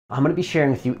I'm going to be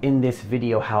sharing with you in this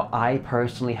video how I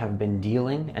personally have been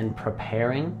dealing and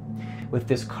preparing with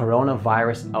this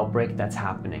coronavirus outbreak that's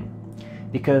happening.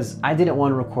 Because I didn't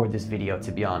want to record this video,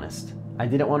 to be honest. I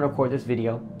didn't want to record this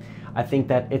video. I think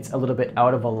that it's a little bit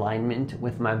out of alignment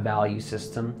with my value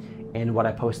system and what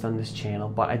I post on this channel.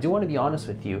 But I do want to be honest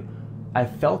with you. I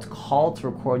felt called to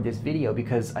record this video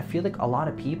because I feel like a lot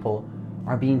of people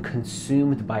are being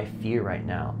consumed by fear right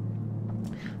now.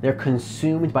 They're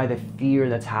consumed by the fear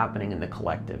that's happening in the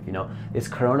collective. You know, this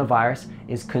coronavirus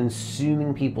is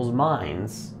consuming people's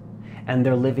minds and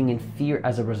they're living in fear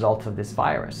as a result of this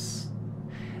virus.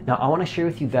 Now, I want to share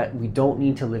with you that we don't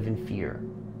need to live in fear.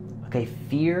 Okay,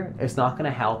 fear is not going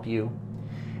to help you.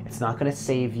 It's not going to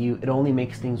save you. It only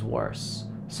makes things worse.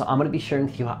 So I'm going to be sharing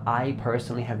with you how I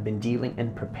personally have been dealing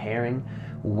and preparing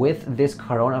with this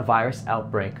coronavirus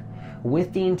outbreak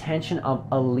with the intention of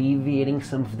alleviating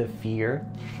some of the fear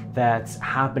that's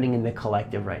happening in the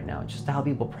collective right now, just to help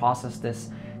people process this,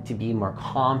 to be more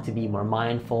calm, to be more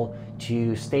mindful,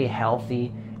 to stay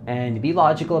healthy, and be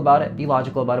logical about it,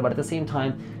 but at the same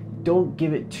time, don't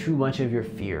give it too much of your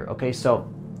fear, okay?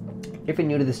 So if you're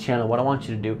new to this channel, what I want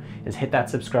you to do is hit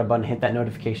that subscribe button, hit that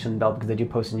notification bell, because I do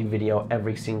post a new video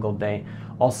every single day.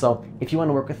 Also, if you want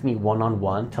to work with me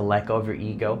one-on-one to let go of your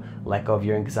ego, let go of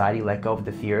your anxiety, let go of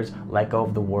the fears, let go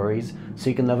of the worries, so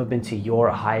you can live up into your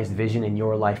highest vision and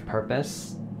your life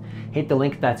purpose, hit the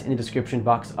link that's in the description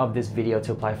box of this video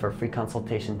to apply for a free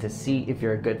consultation to see if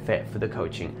you're a good fit for the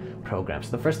coaching program. So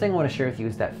the first thing I want to share with you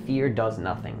is that fear does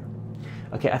nothing.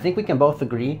 Okay, I think we can both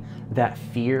agree that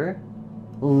fear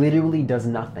literally does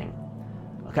nothing.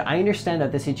 Okay, I understand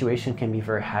that this situation can be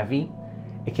very heavy.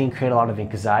 It can create a lot of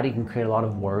anxiety, it can create a lot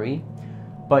of worry,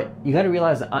 but you got to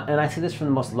realize that, and I say this from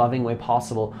the most loving way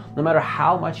possible, no matter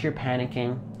how much you're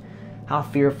panicking, how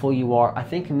fearful you are, I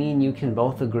think me and you can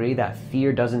both agree that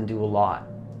fear doesn't do a lot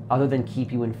other than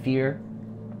keep you in fear,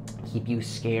 keep you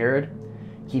scared,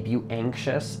 keep you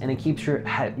anxious, and it keeps your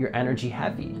energy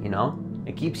heavy, you know?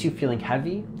 It keeps you feeling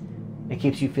heavy, it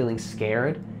keeps you feeling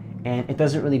scared, and it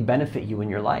doesn't really benefit you in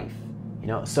your life, you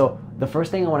know? So the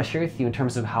first thing I want to share with you in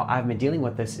terms of how I've been dealing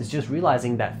with this is just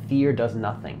realizing that fear does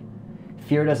nothing.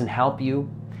 Fear doesn't help you.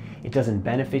 It doesn't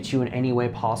benefit you in any way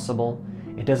possible.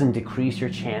 It doesn't decrease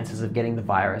your chances of getting the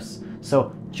virus.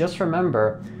 So just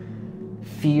remember,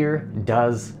 fear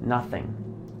does nothing,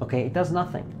 okay? It does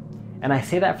nothing. And I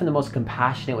say that from the most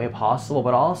compassionate way possible,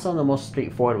 but also in the most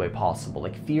straightforward way possible.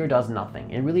 Like, fear does nothing.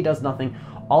 It really does nothing.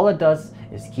 All it does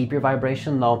is keep your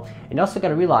vibration low. And you also got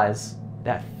to realize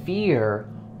that fear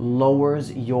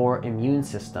lowers your immune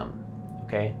system,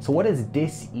 okay? So what is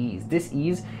dis-ease?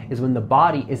 Dis-ease is when the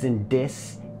body is in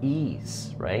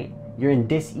dis-ease, right? You're in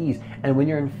dis-ease. And when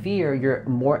you're in fear, you're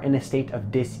more in a state of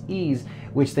dis-ease,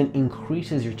 which then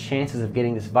increases your chances of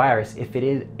getting this virus if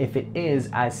it is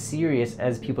as serious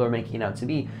as people are making it out to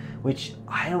be, which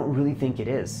I don't really think it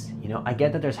is. You know, I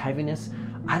get that there's heaviness.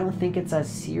 I don't think it's as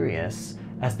serious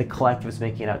as the collective is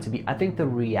making it out to be. I think the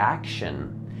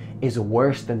reaction is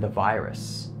worse than the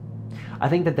virus. I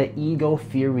think that the ego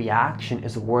fear reaction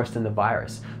is worse than the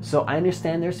virus. So I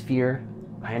understand there's fear.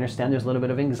 I understand there's a little bit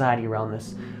of anxiety around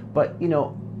this, but you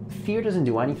know, fear doesn't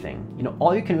do anything. You know,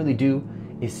 all you can really do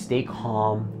is stay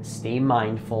calm, stay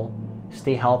mindful,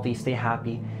 stay healthy, stay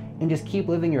happy, and just keep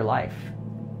living your life.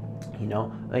 You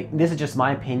know, like, this is just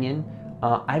my opinion.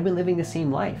 I've been living the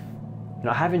same life. You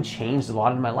know, I haven't changed a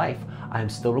lot in my life. I'm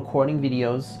still recording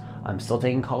videos. I'm still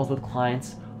taking calls with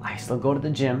clients. I still go to the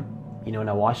gym, you know, and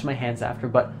I wash my hands after,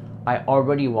 but I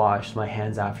already washed my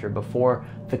hands after before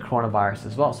the coronavirus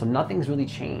as well. So nothing's really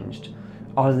changed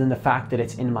other than the fact that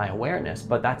it's in my awareness.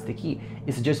 But that's the key,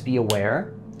 is to just be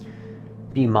aware,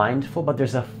 be mindful. But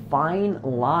there's a fine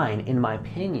line, in my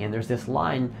opinion. There's this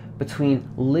line between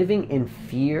living in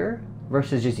fear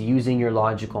versus just using your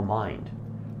logical mind,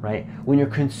 right? When you're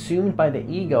consumed by the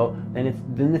ego,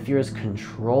 then the fear is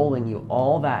controlling you.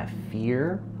 All that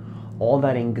fear, all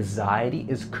that anxiety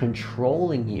is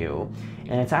controlling you,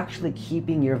 and it's actually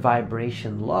keeping your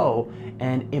vibration low,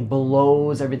 and it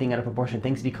blows everything out of proportion.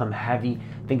 Things become heavy,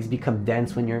 things become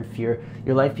dense when you're in fear.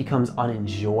 Your life becomes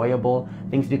unenjoyable,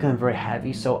 things become very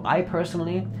heavy. So I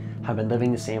personally have been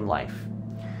living the same life.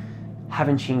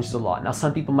 Haven't changed a lot. Now,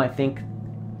 some people might think,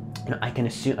 you know, I can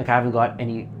assume, like, I haven't got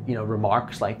any, you know,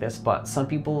 remarks like this, but some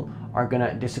people are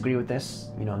gonna disagree with this,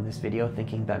 you know, in this video,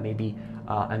 thinking that maybe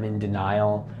I'm in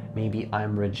denial, maybe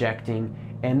I'm rejecting,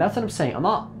 and that's what I'm saying. I'm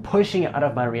not pushing it out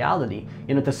of my reality.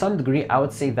 You know, to some degree, I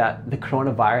would say that the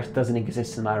coronavirus doesn't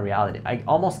exist in my reality. I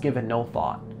almost give it no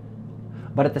thought.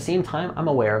 But at the same time, I'm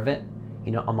aware of it.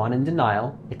 You know, I'm not in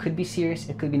denial. It could be serious,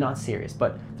 it could be not serious,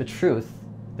 but the truth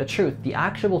The truth, the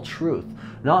actual truth,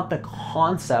 not the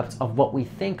concept of what we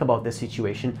think about this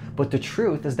situation, but the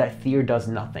truth is that fear does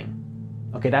nothing.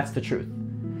 Okay, that's the truth.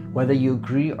 Whether you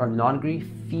agree or not agree,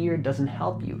 fear doesn't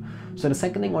help you. So the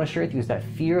second thing I want to share with you is that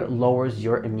fear lowers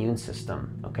your immune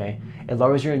system, okay? It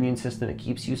lowers your immune system, it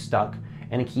keeps you stuck,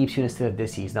 and it keeps you in a state of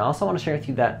dis-ease. Now, I also want to share with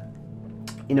you that,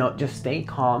 just stay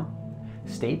calm,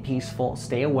 stay peaceful,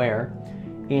 stay aware,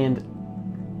 and,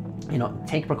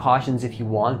 take precautions if you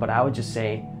want, but I would just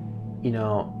say,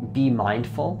 be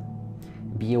mindful,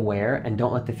 be aware, and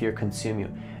don't let the fear consume you.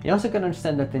 You also got to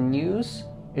understand that the news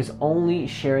is only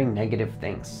sharing negative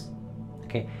things,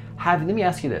 okay? Let me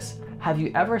ask you this. Have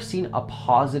you ever seen a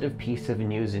positive piece of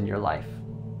news in your life?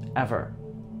 Ever?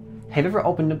 Have you ever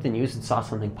opened up the news and saw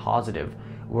something positive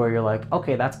where you're like,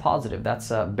 okay, that's positive.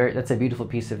 That's a beautiful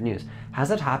piece of news. Has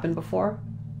that happened before?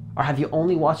 Or have you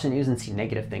only watched the news and seen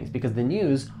negative things? Because the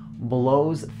news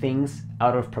blows things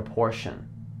out of proportion.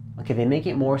 Okay, they make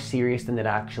it more serious than it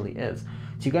actually is.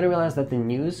 So you got to realize that the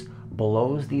news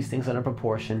blows these things out of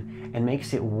proportion and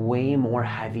makes it way more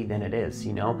heavy than it is.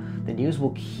 The news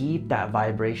will keep that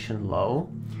vibration low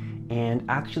and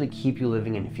actually keep you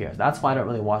living in fear. That's why I don't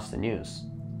really watch the news.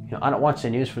 I don't watch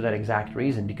the news for that exact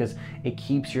reason, because it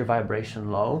keeps your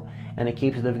vibration low and it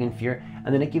keeps you living in fear,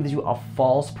 and then it gives you a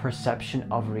false perception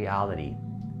of reality.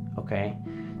 Okay?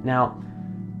 Now,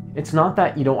 it's not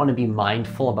that you don't want to be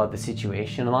mindful about the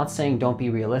situation. I'm not saying don't be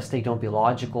realistic, don't be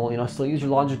logical, still use your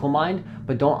logical mind,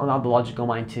 but don't allow the logical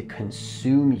mind to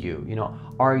consume you.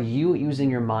 Are you using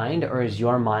your mind, or is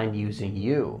your mind using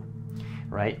you?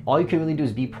 Right? All you can really do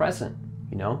is be present,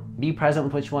 be present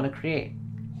with what you want to create.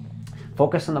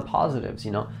 Focus on the positives,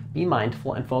 be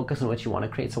mindful and focus on what you want to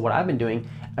create. So what I've been doing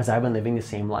is I've been living the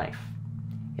same life.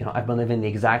 I've been living the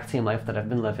exact same life that I've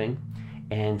been living,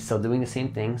 and still doing the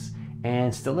same things,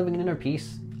 and still living in inner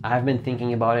peace. I've been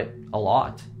thinking about it a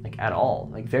lot, at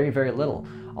all, very, very little.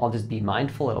 I'll just be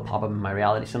mindful, it'll pop up in my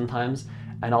reality sometimes,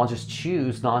 and I'll just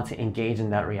choose not to engage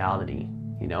in that reality,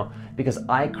 because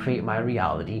I create my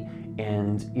reality.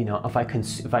 And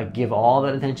if I give all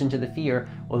that attention to the fear,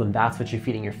 well, then that's what you're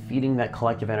feeding. You're feeding that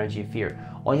collective energy of fear.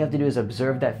 All you have to do is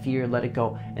observe that fear, let it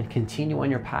go, and continue on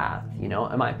your path. In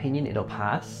my opinion, it'll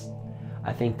pass.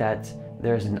 I think that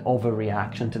there's an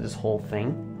overreaction to this whole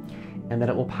thing, and that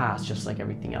it will pass just like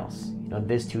everything else.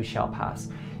 This too shall pass.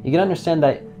 You can understand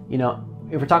that,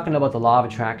 if we're talking about the law of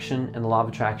attraction and the law of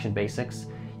attraction basics,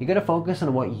 you got to focus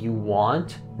on what you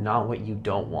want, not what you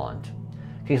don't want.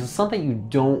 Okay, so something you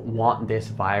don't want this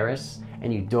virus,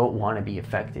 and you don't want to be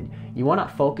affected. You want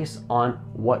to focus on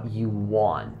what you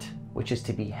want, which is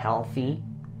to be healthy,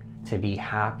 to be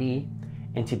happy,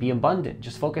 and to be abundant.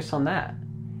 Just focus on that.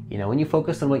 When you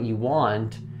focus on what you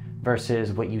want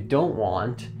versus what you don't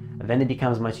want, then it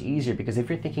becomes much easier, because if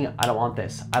you're thinking, I don't want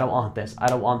this, I don't want this, I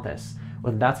don't want this,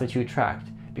 well, that's what you attract,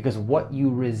 because what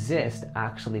you resist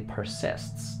actually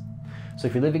persists. So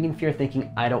if you're living in fear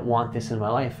thinking, I don't want this in my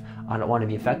life, I don't want to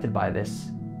be affected by this,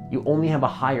 you only have a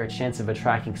higher chance of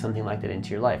attracting something like that into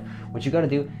your life. What you got to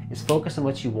do is focus on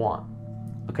what you want.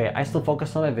 Okay, I still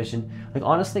focus on my vision.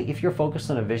 Honestly, if you're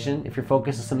focused on a vision, if you're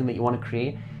focused on something that you want to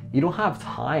create, you don't have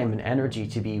time and energy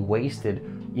to be wasted,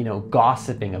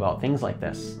 gossiping about things like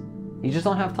this. You just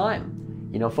don't have time.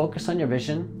 Focus on your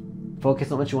vision,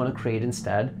 focus on what you want to create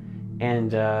instead,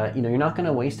 and you're not going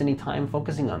to waste any time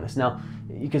focusing on this. Now,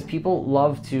 because people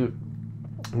love to,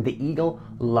 the ego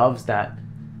loves that,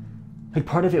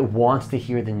 part of it wants to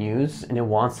hear the news, and it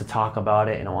wants to talk about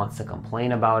it, and it wants to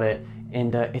complain about it,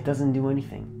 and it doesn't do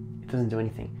anything. It doesn't do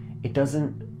anything. It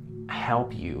doesn't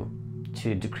help you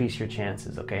to decrease your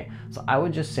chances, okay? So I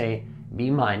would just say,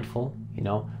 be mindful,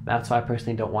 that's why I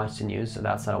personally don't watch the news, so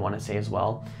that's what I want to say as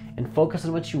well, and focus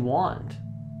on what you want.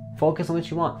 Focus on what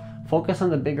you want. Focus on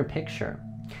the bigger picture.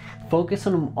 Focus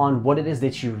on what it is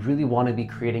that you really want to be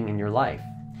creating in your life.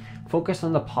 Focus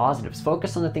on the positives.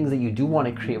 Focus on the things that you do want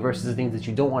to create versus the things that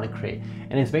you don't want to create.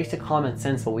 And it's basic common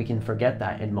sense, but we can forget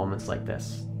that in moments like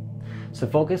this. So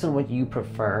focus on what you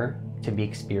prefer to be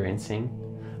experiencing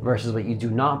versus what you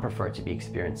do not prefer to be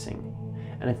experiencing.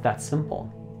 And it's that simple.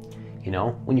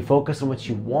 When you focus on what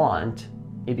you want,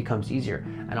 it becomes easier.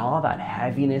 And all that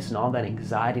heaviness and all that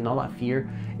anxiety and all that fear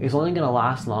is only going to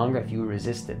last longer if you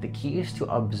resist it. The key is to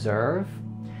observe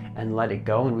and let it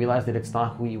go and realize that it's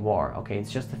not who you are, okay?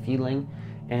 It's just a feeling,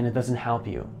 and it doesn't help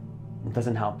you. It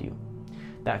doesn't help you.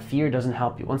 That fear doesn't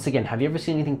help you. Once again, have you ever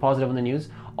seen anything positive on the news?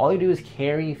 All you do is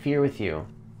carry fear with you.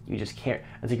 You just carry.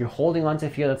 It's like you're holding on to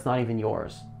fear that's not even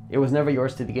yours. It was never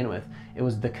yours to begin with. It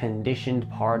was the conditioned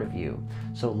part of you.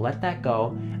 So let that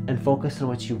go and focus on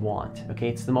what you want, okay?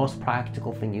 It's the most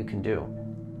practical thing you can do.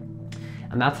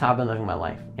 And that's how I've been living my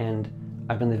life. And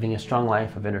I've been living a strong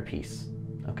life of inner peace,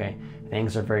 okay?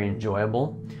 Things are very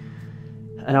enjoyable.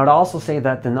 And I would also say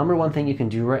that the number one thing you can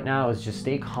do right now is just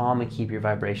stay calm and keep your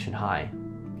vibration high.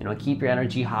 You know, keep your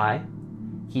energy high,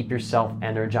 keep yourself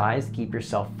energized, keep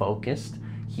yourself focused,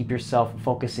 keep yourself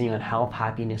focusing on health,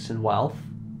 happiness, and wealth,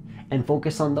 and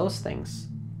focus on those things,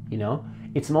 you know?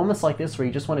 It's moments like this where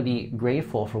you just want to be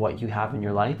grateful for what you have in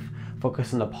your life,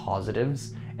 focus on the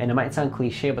positives, and it might sound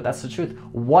cliche, but that's the truth.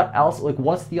 What else, like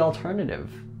what's the alternative?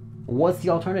 What's the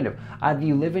alternative? Either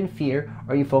you live in fear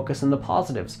or you focus on the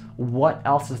positives. What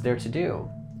else is there to do,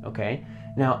 okay?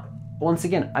 Now, once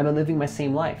again, I've been living my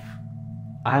same life.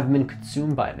 I haven't been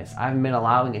consumed by this. I haven't been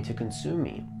allowing it to consume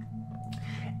me.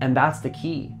 And that's the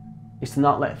key, is to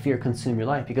not let fear consume your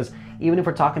life. Because even if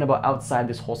we're talking about outside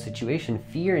this whole situation,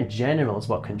 fear in general is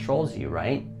what controls you,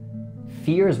 right?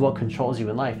 Fear is what controls you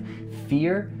in life.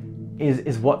 Fear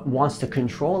is what wants to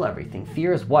control everything.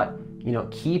 Fear is what, you know,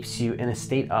 keeps you in a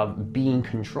state of being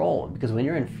controlled. Because when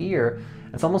you're in fear,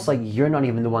 it's almost like you're not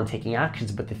even the one taking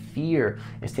actions, but the fear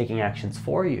is taking actions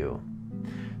for you.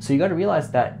 So you got to realize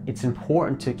that it's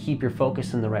important to keep your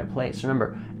focus in the right place.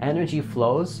 Remember, energy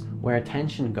flows where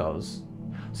attention goes.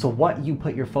 So what you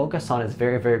put your focus on is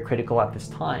very, very critical at this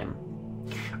time.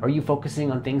 Are you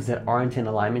focusing on things that aren't in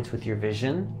alignment with your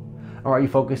vision? Or are you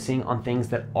focusing on things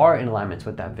that are in alignment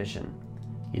with that vision?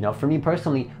 You know, for me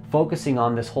personally, focusing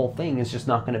on this whole thing is just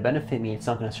not going to benefit me. It's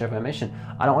not going to serve my mission.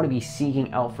 I don't want to be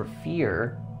seeking out for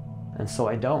fear, and so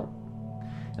I don't.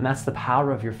 And that's the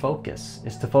power of your focus,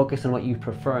 is to focus on what you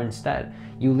prefer instead.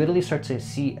 You literally start to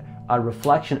see a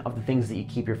reflection of the things that you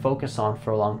keep your focus on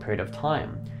for a long period of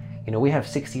time. You know, we have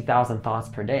 60,000 thoughts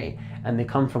per day, and they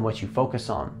come from what you focus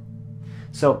on.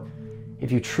 So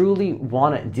if you truly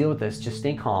want to deal with this, just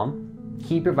stay calm,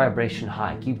 keep your vibration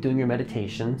high, keep doing your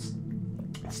meditations,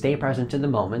 stay present in the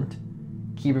moment,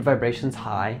 keep your vibrations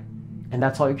high, and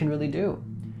that's all you can really do.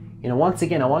 You know, once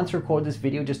again, I wanted to record this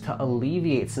video just to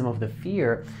alleviate some of the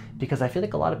fear, because I feel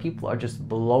like a lot of people are just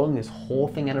blowing this whole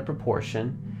thing out of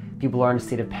proportion. People are in a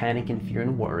state of panic and fear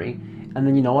and worry. And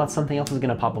then you know what? Something else is going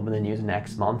to pop up in the news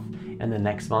next month, and the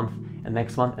next month, and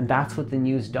next month. And that's what the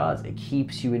news does. It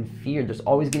keeps you in fear. There's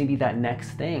always going to be that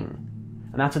next thing.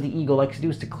 And that's what the ego likes to do,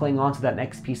 is to cling on to that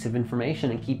next piece of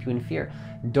information and keep you in fear.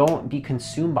 Don't be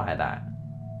consumed by that.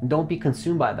 Don't be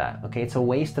consumed by that, okay? It's a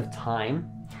waste of time.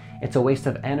 It's a waste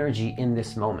of energy in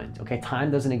this moment, okay?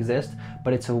 Time doesn't exist,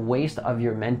 but it's a waste of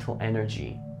your mental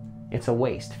energy. It's a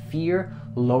waste. Fear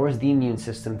lowers the immune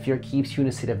system. Fear keeps you in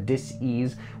a state of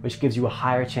dis-ease, which gives you a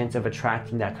higher chance of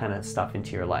attracting that kind of stuff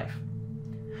into your life.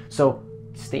 So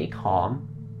stay calm,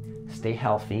 stay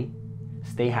healthy,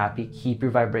 stay happy, keep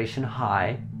your vibration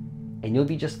high, and you'll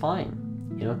be just fine.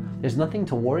 You know, there's nothing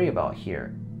to worry about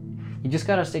here. You just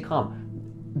gotta stay calm.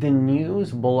 The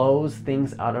news blows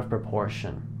things out of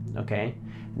proportion, okay?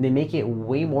 And they make it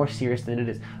way more serious than it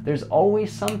is. There's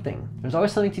always something. There's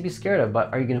always something to be scared of,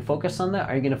 but are you gonna focus on that?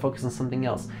 Or are you gonna focus on something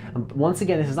else? And once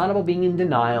again, this is not about being in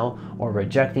denial or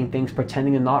rejecting things,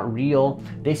 pretending they're not real.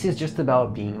 This is just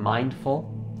about being mindful,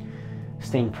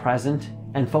 staying present,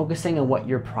 and focusing on what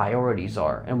your priorities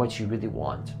are and what you really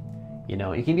want. You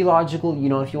know, you can be logical, you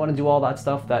know, if you want to do all that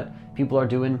stuff that people are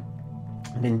doing,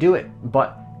 then do it.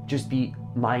 But just be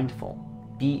mindful,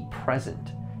 be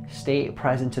present, stay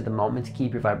present to the moment,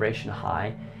 keep your vibration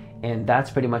high. And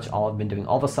that's pretty much all I've been doing.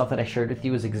 All the stuff that I shared with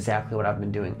you is exactly what I've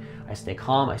been doing. I stay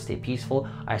calm, I stay peaceful,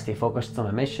 I stay focused on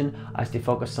my mission, I stay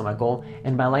focused on my goal,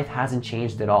 and my life hasn't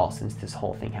changed at all since this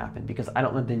whole thing happened, because I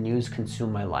don't let the news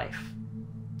consume my life,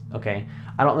 okay?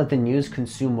 I don't let the news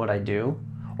consume what I do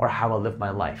or how I live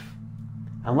my life,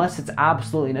 unless it's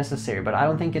absolutely necessary, but I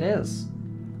don't think it is.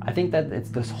 I think that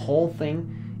this whole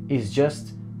thing is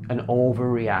just an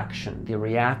overreaction. The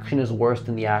reaction is worse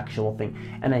than the actual thing.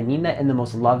 And I mean that in the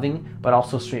most loving, but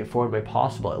also straightforward way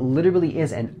possible. It literally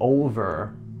is an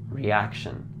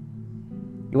overreaction.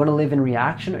 You want to live in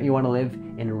reaction, or you want to live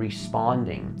in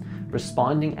responding?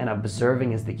 Responding and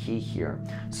observing is the key here.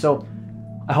 So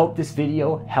I hope this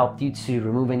video helped you to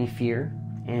remove any fear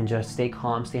and just stay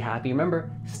calm, stay happy.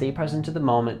 Remember, stay present to the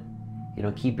moment. You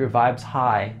know, keep your vibes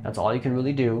high. That's all you can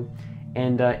really do.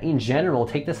 And in general,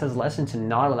 take this as a lesson to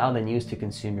not allow the news to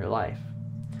consume your life,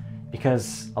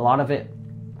 because a lot of it,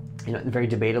 you know, very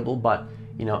debatable, but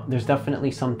you know, there's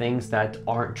definitely some things that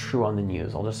aren't true on the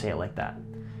news. I'll just say it like that.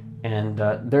 And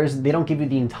they don't give you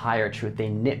the entire truth. They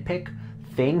nitpick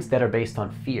things that are based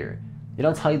on fear. They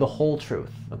don't tell you the whole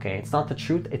truth, okay? It's not the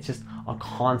truth, it's just a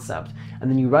concept. And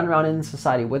then you run around in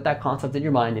society with that concept in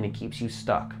your mind, and it keeps you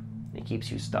stuck. It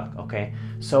keeps you stuck, okay?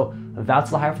 So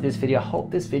that's all I have for this video. I hope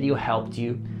this video helped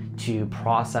you to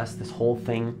process this whole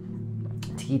thing,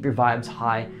 to keep your vibes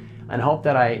high, And I hope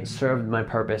that I served my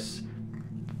purpose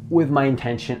with my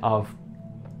intention of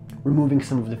removing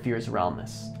some of the fears around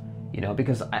this,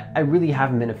 because I really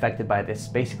haven't been affected by this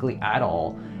basically at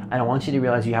all. And I want you to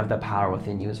realize you have the power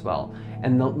within you as well.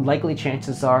 And the likely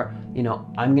chances are,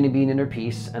 I'm going to be in inner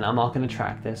peace and I'm not going to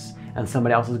attract this, and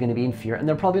somebody else is going to be in fear and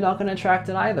they're probably not going to attract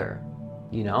it either,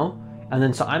 And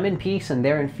then so I'm in peace and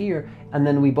they're in fear, and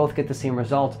then we both get the same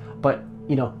result. But,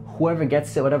 whoever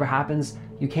gets it, whatever happens,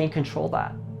 you can't control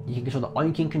that. You can control all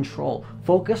you can control.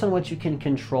 Focus on what you can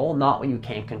control, not what you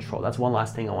can't control. That's one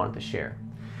last thing I wanted to share.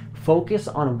 Focus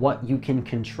on what you can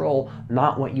control,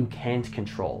 not what you can't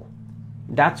control.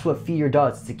 That's what fear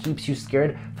does. It keeps you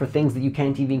scared for things that you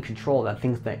can't even control,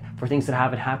 for things that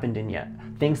haven't happened yet,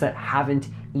 things that haven't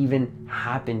even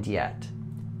happened yet.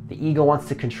 The ego wants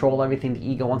to control everything. The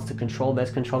ego wants to control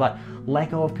this, control that.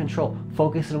 Let go of control.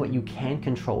 Focus on what you can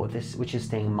control with this, which is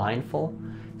staying mindful,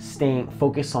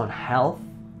 focus on health,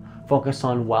 focus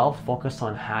on wealth, focus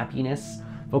on happiness,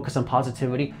 focus on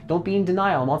positivity. Don't be in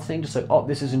denial. I'm not saying just like, oh,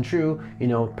 this isn't true,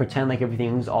 pretend like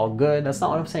everything's all good. That's not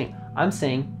what I'm saying. I'm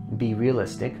saying be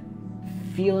realistic,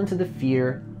 feel into the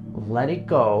fear, let it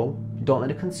go, don't let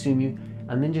it consume you,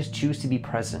 and then just choose to be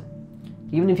present.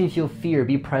 Even if you feel fear,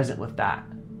 be present with that.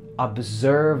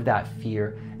 Observe that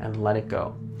fear and let it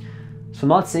go. So I'm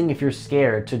not saying if you're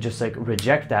scared to just like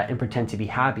reject that and pretend to be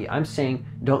happy. I'm saying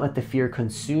don't let the fear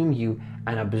consume you,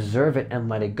 and observe it and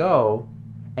let it go.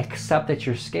 Accept that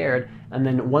you're scared, and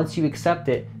then once you accept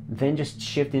it, then just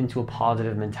shift into a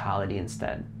positive mentality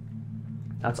instead.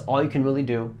 That's all you can really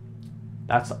do.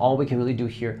 That's all we can really do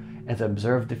here, is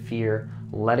observe the fear,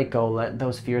 let it go, let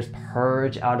those fears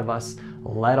purge out of us,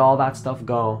 let all that stuff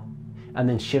go, and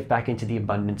then shift back into the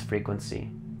abundance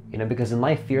frequency. Because in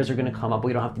life, fears are going to come up, but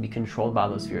we don't have to be controlled by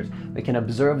those fears. We can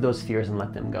observe those fears and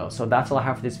let them go. So that's all I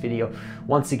have for this video.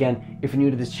 Once again, if you're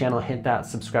new to this channel, hit that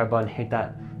subscribe button, hit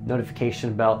that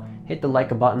notification bell, hit the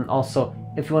like button. Also,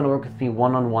 if you want to work with me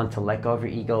one-on-one to let go of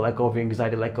your ego, let go of your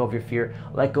anxiety, let go of your fear,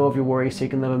 let go of your worry, so you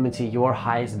can live up into your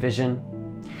highest vision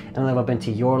and live up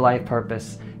into your life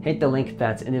purpose, hit the link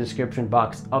that's in the description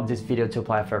box of this video to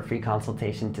apply for a free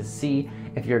consultation to see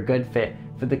if you're a good fit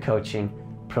for the coaching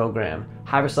program.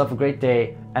 Have yourself a great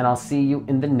day, and I'll see you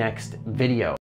in the next video.